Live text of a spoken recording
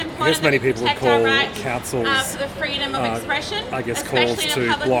I guess many people would call councils, for the freedom of expression. I guess calls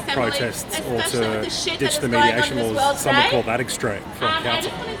to block protests or to ditch the mediation laws. Some would call that extreme from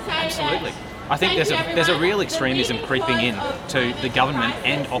council. Absolutely. I think there's a real extremism creeping in to the government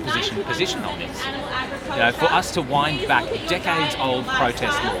and opposition position on this. For us to wind back decades-old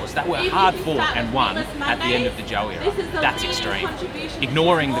protest laws that were hard fought and won at the end of the Joe era, that's extreme.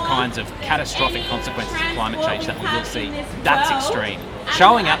 Ignoring the kinds of catastrophic consequences of climate change that we will see, that's extreme.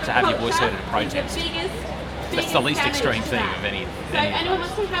 Showing up to have your voice heard at a protest, that's the least extreme thing of any.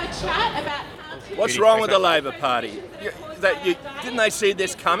 What's wrong with the Labor Party? Didn't they see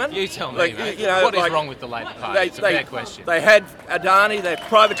this coming? You tell me, mate. What is wrong with the Labor Party? It's a fair question. They had Adani, they're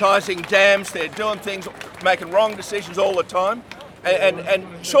privatising dams, they're doing things, making wrong decisions all the time. And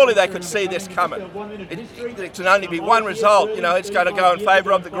surely they could see this coming. It can only be one result, it's going to go in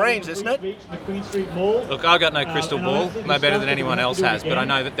favour of the Greens, isn't it? Look, I've got no crystal ball, no better than anyone else has, but I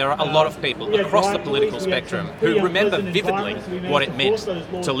know that there are a lot of people across the political spectrum who remember vividly what it meant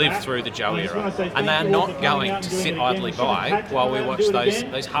to live through the Joe era, and they are not going to sit idly by while we watch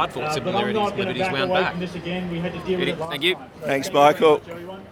those hard-fought civil liberties wound back. Thank you. Thanks, Michael.